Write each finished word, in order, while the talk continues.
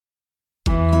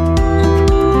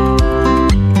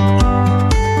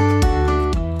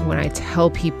tell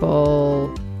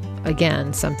people,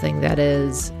 again, something that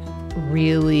is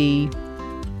really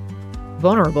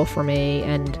vulnerable for me,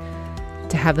 and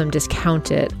to have them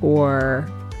discount it or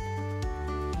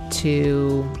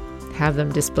to have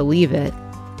them disbelieve it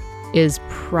is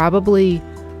probably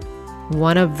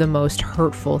one of the most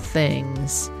hurtful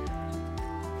things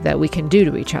that we can do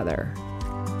to each other.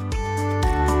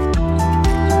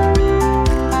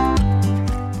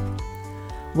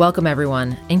 Welcome,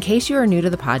 everyone. In case you are new to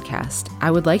the podcast,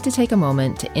 I would like to take a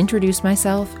moment to introduce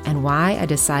myself and why I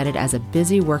decided as a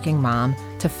busy working mom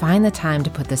to find the time to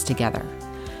put this together.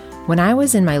 When I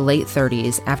was in my late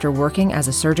 30s, after working as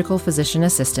a surgical physician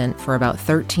assistant for about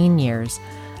 13 years,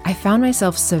 I found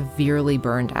myself severely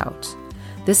burned out.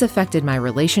 This affected my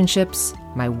relationships,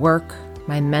 my work,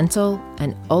 my mental,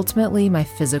 and ultimately my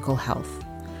physical health.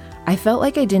 I felt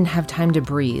like I didn't have time to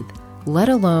breathe, let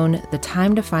alone the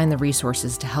time to find the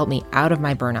resources to help me out of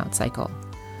my burnout cycle.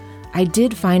 I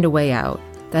did find a way out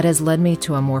that has led me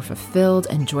to a more fulfilled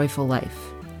and joyful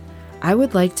life. I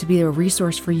would like to be a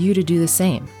resource for you to do the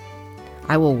same.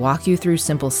 I will walk you through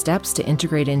simple steps to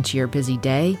integrate into your busy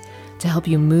day to help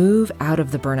you move out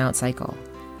of the burnout cycle.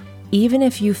 Even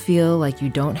if you feel like you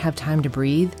don't have time to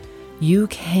breathe, you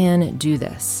can do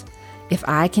this. If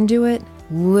I can do it,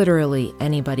 literally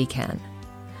anybody can.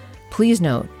 Please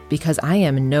note, because I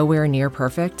am nowhere near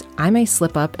perfect, I may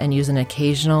slip up and use an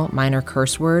occasional minor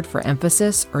curse word for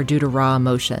emphasis or due to raw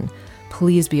emotion.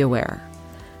 Please be aware.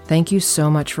 Thank you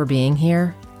so much for being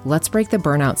here. Let's break the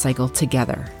burnout cycle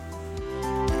together.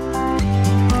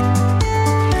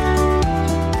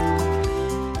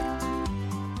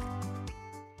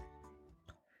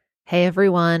 Hey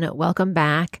everyone, welcome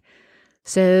back.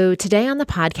 So today on the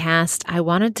podcast, I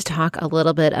wanted to talk a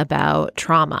little bit about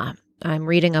trauma. I'm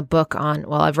reading a book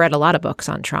I've read a lot of books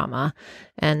on trauma,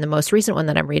 and the most recent one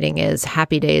that I'm reading is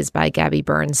Happy Days by Gabby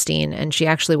Bernstein, and she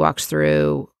actually walks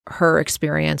through her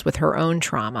experience with her own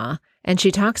trauma, and she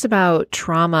talks about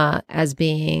trauma as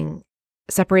being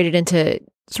separated into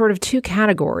sort of two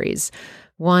categories.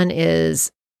 One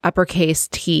is uppercase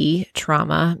T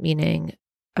trauma, meaning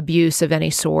abuse of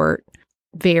any sort,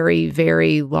 very,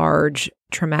 very large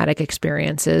traumatic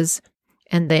experiences,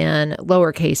 and then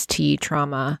lowercase t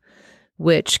trauma,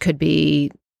 which could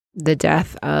be the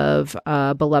death of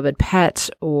a beloved pet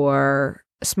or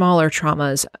smaller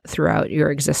traumas throughout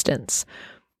your existence.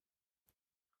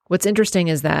 What's interesting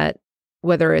is that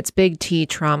whether it's big T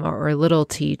trauma or little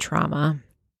t trauma,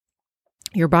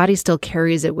 your body still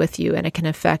carries it with you and it can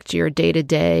affect your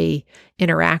day-to-day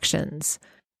interactions.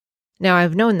 Now,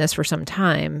 I've known this for some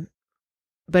time,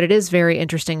 but it is very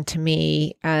interesting to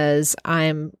me as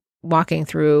I'm walking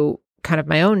through kind of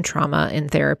my own trauma in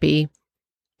therapy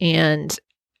and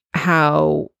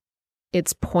how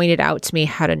it's pointed out to me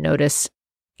how to notice,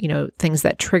 things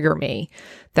that trigger me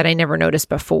that I never noticed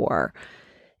before.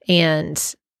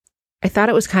 And I thought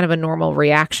it was kind of a normal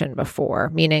reaction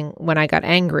before, meaning when I got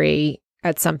angry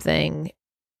at something,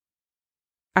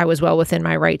 I was well within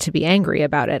my right to be angry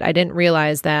about it. I didn't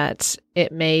realize that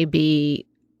it may be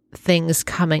things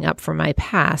coming up from my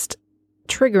past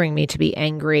triggering me to be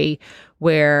angry,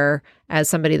 where as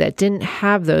somebody that didn't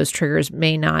have those triggers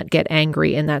may not get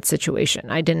angry in that situation.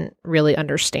 I didn't really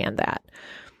understand that.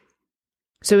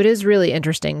 So it is really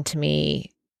interesting to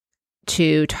me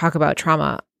to talk about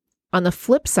trauma. On the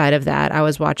flip side of that, I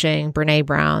was watching Brené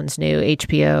Brown's new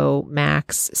HBO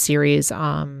Max series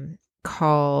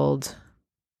called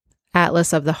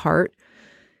Atlas of the Heart.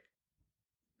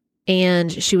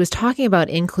 And she was talking about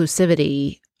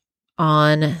inclusivity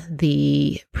on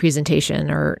the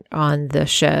presentation or on the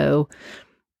show.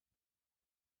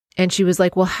 And she was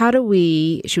like, well,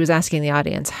 she was asking the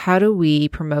audience, how do we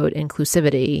promote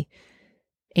inclusivity?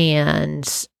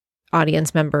 And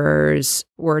audience members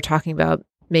were talking about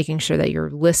making sure that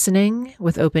you're listening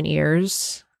with open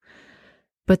ears.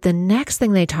 But the next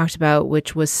thing they talked about,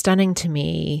 which was stunning to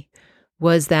me,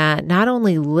 was that not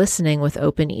only listening with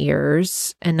open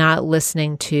ears and not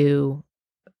listening to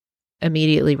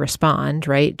immediately respond,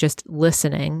 right? Just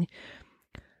listening,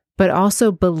 but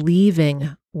also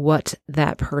believing what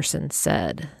that person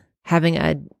said, having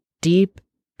a deep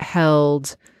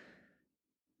held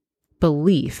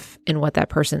belief in what that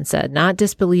person said, not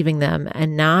disbelieving them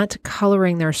and not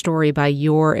coloring their story by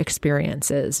your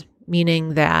experiences,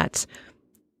 meaning that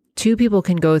two people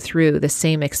can go through the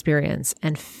same experience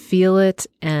and feel it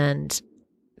and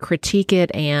critique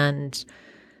it and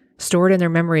store it in their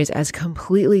memories as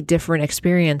completely different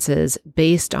experiences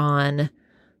based on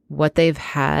what they've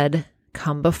had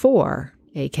come before,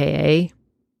 aka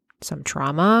some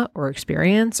trauma or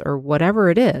experience or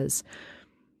whatever it is.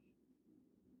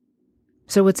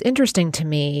 So what's interesting to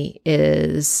me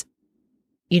is,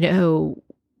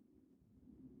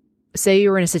 say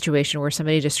you're in a situation where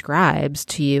somebody describes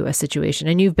to you a situation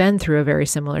and you've been through a very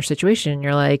similar situation and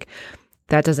you're like,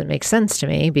 that doesn't make sense to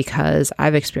me because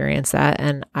I've experienced that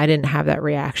and I didn't have that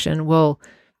reaction. Well,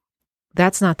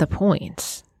 that's not the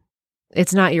point.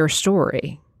 It's not your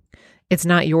story. It's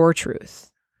not your truth.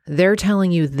 They're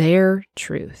telling you their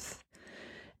truth.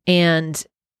 And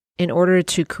in order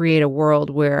to create a world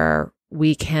where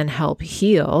we can help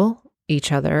heal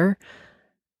each other,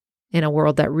 in a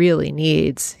world that really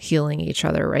needs healing each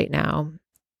other right now,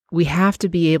 we have to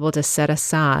be able to set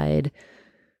aside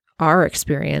our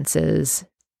experiences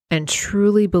and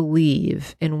truly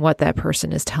believe in what that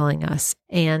person is telling us,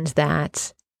 and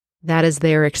that is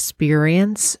their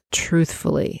experience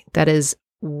truthfully. That is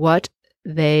what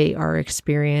they are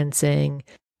experiencing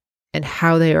and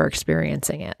how they are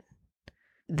experiencing it.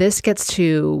 This gets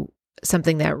to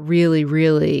something that really,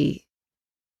 really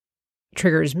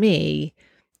triggers me,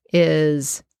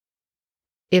 is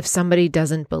if somebody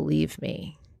doesn't believe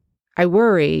me. I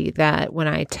worry that when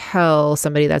I tell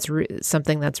somebody that's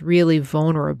something that's really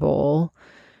vulnerable,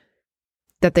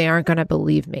 that they aren't going to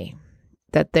believe me,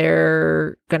 that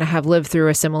they're going to have lived through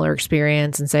a similar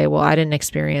experience and say, well, I didn't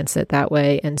experience it that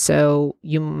way, and so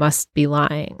you must be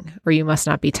lying or you must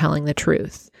not be telling the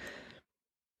truth.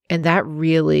 And that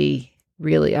really,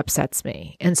 really upsets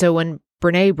me. And so when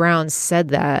Brene Brown said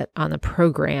that on the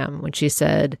program, when she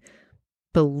said,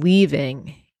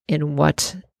 believing in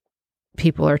what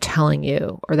people are telling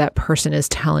you or that person is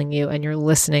telling you and you're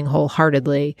listening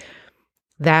wholeheartedly,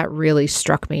 that really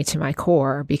struck me to my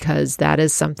core, because that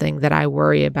is something that I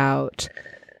worry about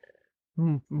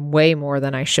way more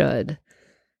than I should,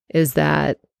 is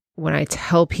that when I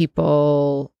tell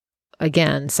people,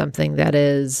 again, something that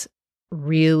is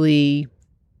really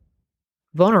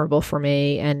vulnerable for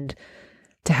me, and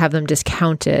to have them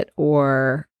discount it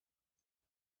or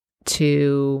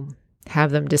to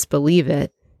have them disbelieve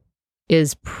it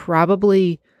is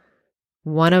probably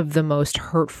one of the most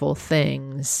hurtful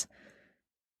things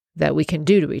that we can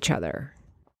do to each other.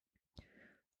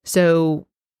 So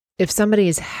if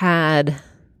somebody's had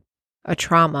a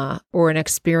trauma or an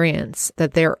experience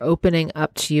that they're opening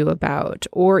up to you about,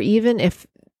 or even if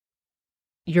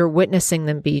you're witnessing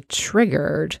them be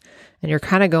triggered and you're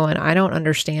kind of going, I don't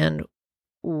understand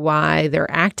why they're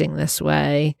acting this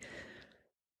way,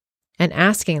 and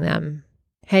asking them,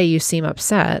 hey, you seem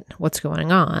upset. What's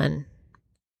going on?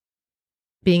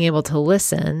 Being able to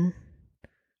listen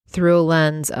through a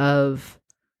lens of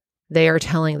they are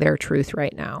telling their truth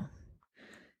right now.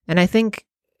 And I think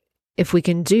if we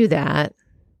can do that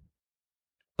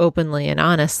openly and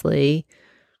honestly,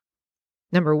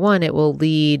 number one, it will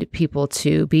lead people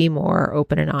to be more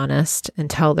open and honest and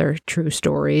tell their true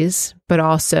stories, but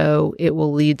also it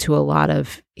will lead to a lot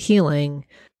of healing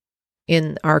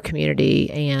in our community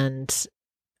and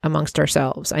amongst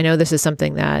ourselves. I know this is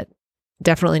something that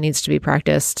definitely needs to be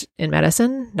practiced in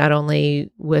medicine, not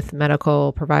only with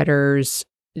medical providers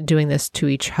doing this to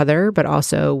each other, but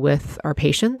also with our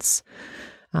patients,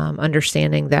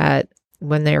 understanding that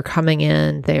when they are coming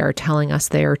in, they are telling us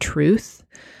their truth.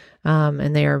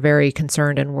 And they are very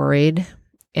concerned and worried.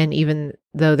 And even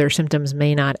though their symptoms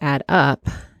may not add up,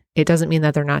 it doesn't mean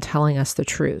that they're not telling us the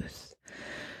truth.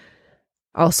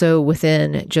 Also,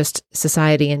 within just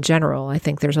society in general, I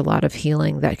think there's a lot of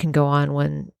healing that can go on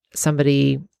when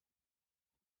somebody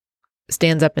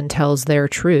stands up and tells their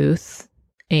truth.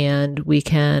 And we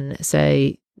can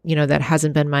say, that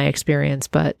hasn't been my experience,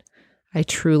 but I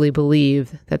truly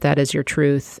believe that that is your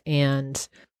truth. And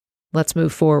let's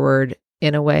move forward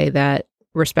in a way that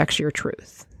respects your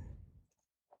truth.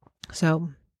 So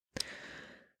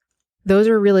those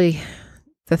are really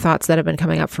the thoughts that have been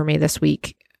coming up for me this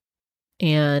week.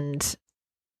 And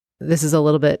this is a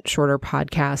little bit shorter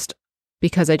podcast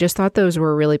because I just thought those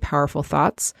were really powerful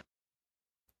thoughts.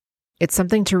 It's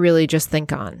something to really just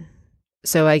think on.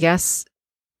 So I guess,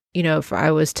 if I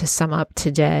was to sum up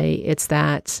today, it's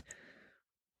that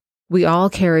we all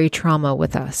carry trauma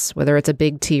with us, whether it's a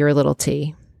big T or a little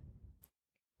t,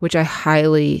 which I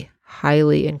highly,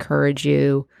 highly encourage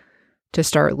you to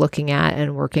start looking at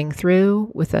and working through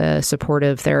with a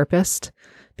supportive therapist,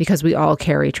 because we all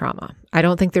carry trauma. I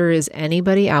don't think there is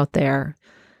anybody out there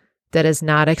that has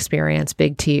not experienced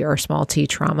big T or small t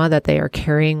trauma that they are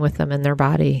carrying with them in their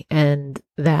body, and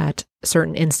that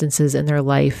certain instances in their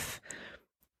life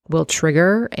will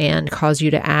trigger and cause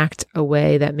you to act a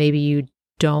way that maybe you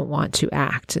don't want to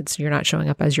act. You're not showing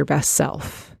up as your best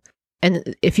self.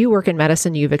 And if you work in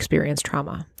medicine, you've experienced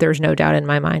trauma. There's no doubt in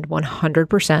my mind,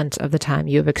 100% of the time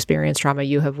you have experienced trauma,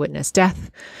 you have witnessed death,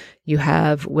 you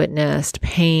have witnessed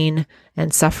pain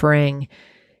and suffering,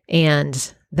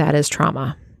 and that is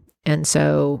trauma. And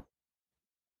so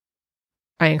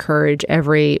I encourage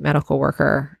every medical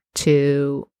worker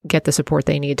to get the support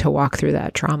they need to walk through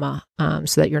that trauma,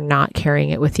 so that you're not carrying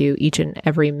it with you each and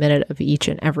every minute of each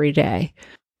and every day.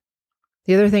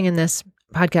 The other thing in this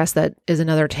podcast that is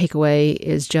another takeaway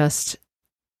is just,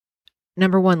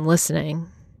 number one, listening.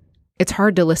 It's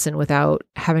hard to listen without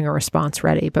having a response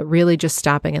ready, but really just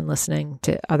stopping and listening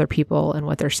to other people and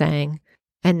what they're saying,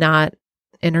 and not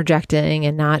interjecting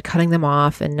and not cutting them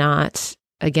off, and not,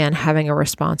 again, having a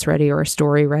response ready or a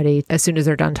story ready as soon as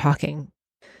they're done talking.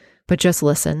 But just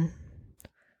listen.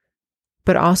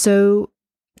 But also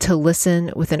to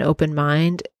listen with an open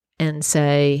mind and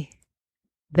say,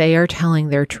 they are telling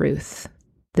their truth.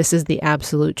 This is the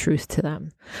absolute truth to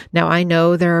them. Now, I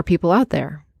know there are people out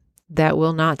there that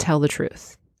will not tell the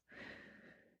truth.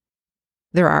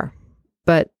 There are.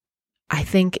 But I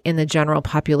think in the general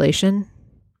population,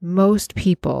 most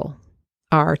people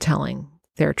are telling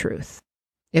their truth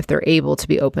if they're able to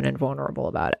be open and vulnerable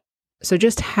about it. So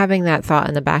just having that thought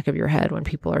in the back of your head when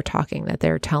people are talking that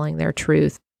they're telling their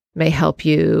truth may help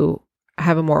you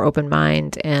have a more open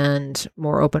mind and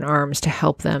more open arms to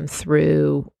help them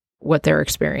through what they're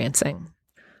experiencing.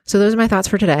 So those are my thoughts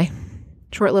for today.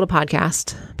 Short little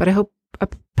podcast, but I hope a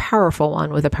powerful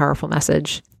one with a powerful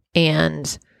message.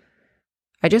 And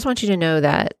I just want you to know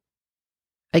that,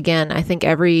 again, I think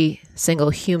every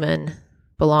single human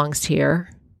belongs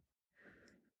here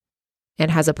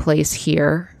and has a place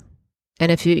here.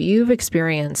 And if you've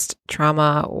experienced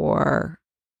trauma or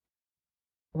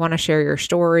want to share your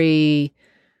story,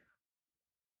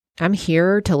 I'm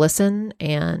here to listen,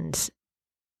 and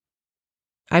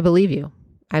I believe you.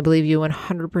 I believe you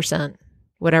 100%.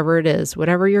 Whatever it is,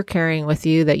 whatever you're carrying with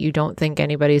you that you don't think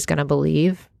anybody's going to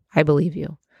believe, I believe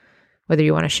you. Whether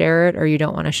you want to share it or you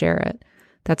don't want to share it,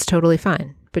 that's totally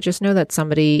fine. But just know that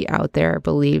somebody out there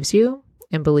believes you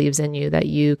and believes in you, that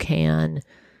you can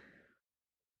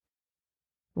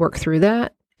work through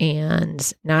that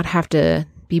and not have to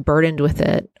be burdened with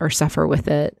it or suffer with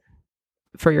it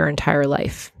for your entire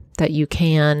life, that you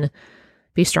can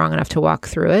be strong enough to walk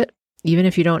through it, even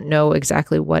if you don't know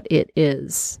exactly what it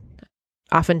is.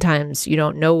 Oftentimes you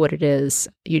don't know what it is.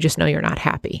 You just know you're not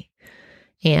happy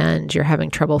and you're having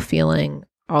trouble feeling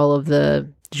all of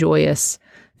the joyous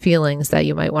feelings that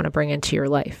you might want to bring into your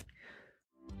life.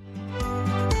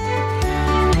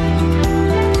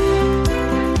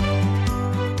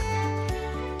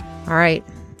 All right.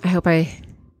 I hope I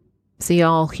see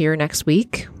y'all here next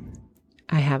week.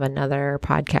 I have another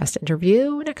podcast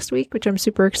interview next week, which I'm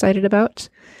super excited about.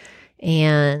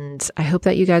 And I hope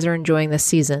that you guys are enjoying this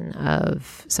season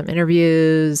of some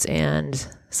interviews and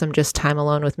some just time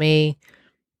alone with me.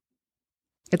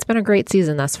 It's been a great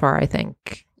season thus far, I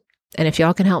think. And if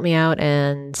y'all can help me out,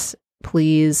 and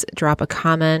please drop a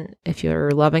comment if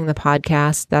you're loving the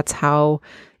podcast. That's how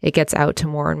it gets out to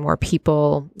more and more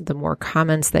people. The more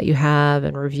comments that you have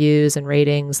and reviews and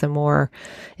ratings, the more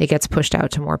it gets pushed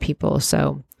out to more people.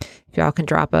 So if y'all can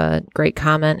drop a great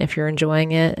comment if you're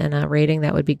enjoying it, and a rating,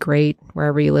 that would be great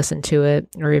wherever you listen to it.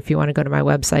 Or if you want to go to my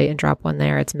website and drop one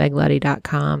there, it's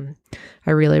megleddy.com.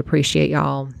 I really appreciate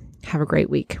y'all. Have a great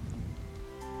week.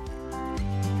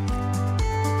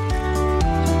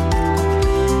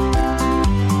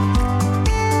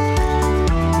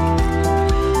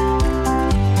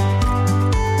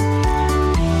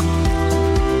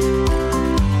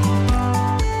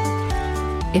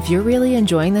 If you're really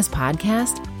enjoying this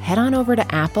podcast, head on over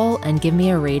to Apple and give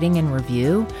me a rating and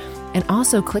review. And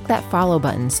also click that follow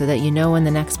button so that you know when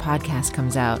the next podcast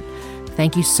comes out.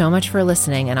 Thank you so much for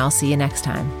listening, and I'll see you next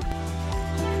time.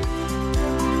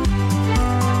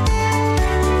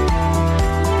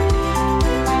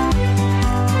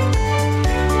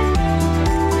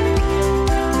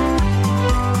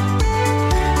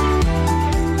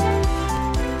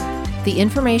 The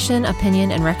information,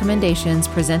 opinion, and recommendations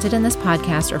presented in this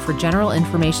podcast are for general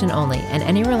information only, and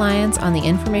any reliance on the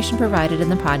information provided in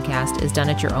the podcast is done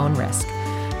at your own risk.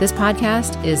 This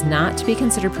podcast is not to be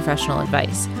considered professional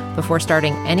advice. Before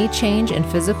starting any change in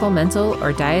physical, mental,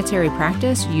 or dietary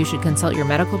practice, you should consult your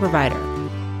medical provider.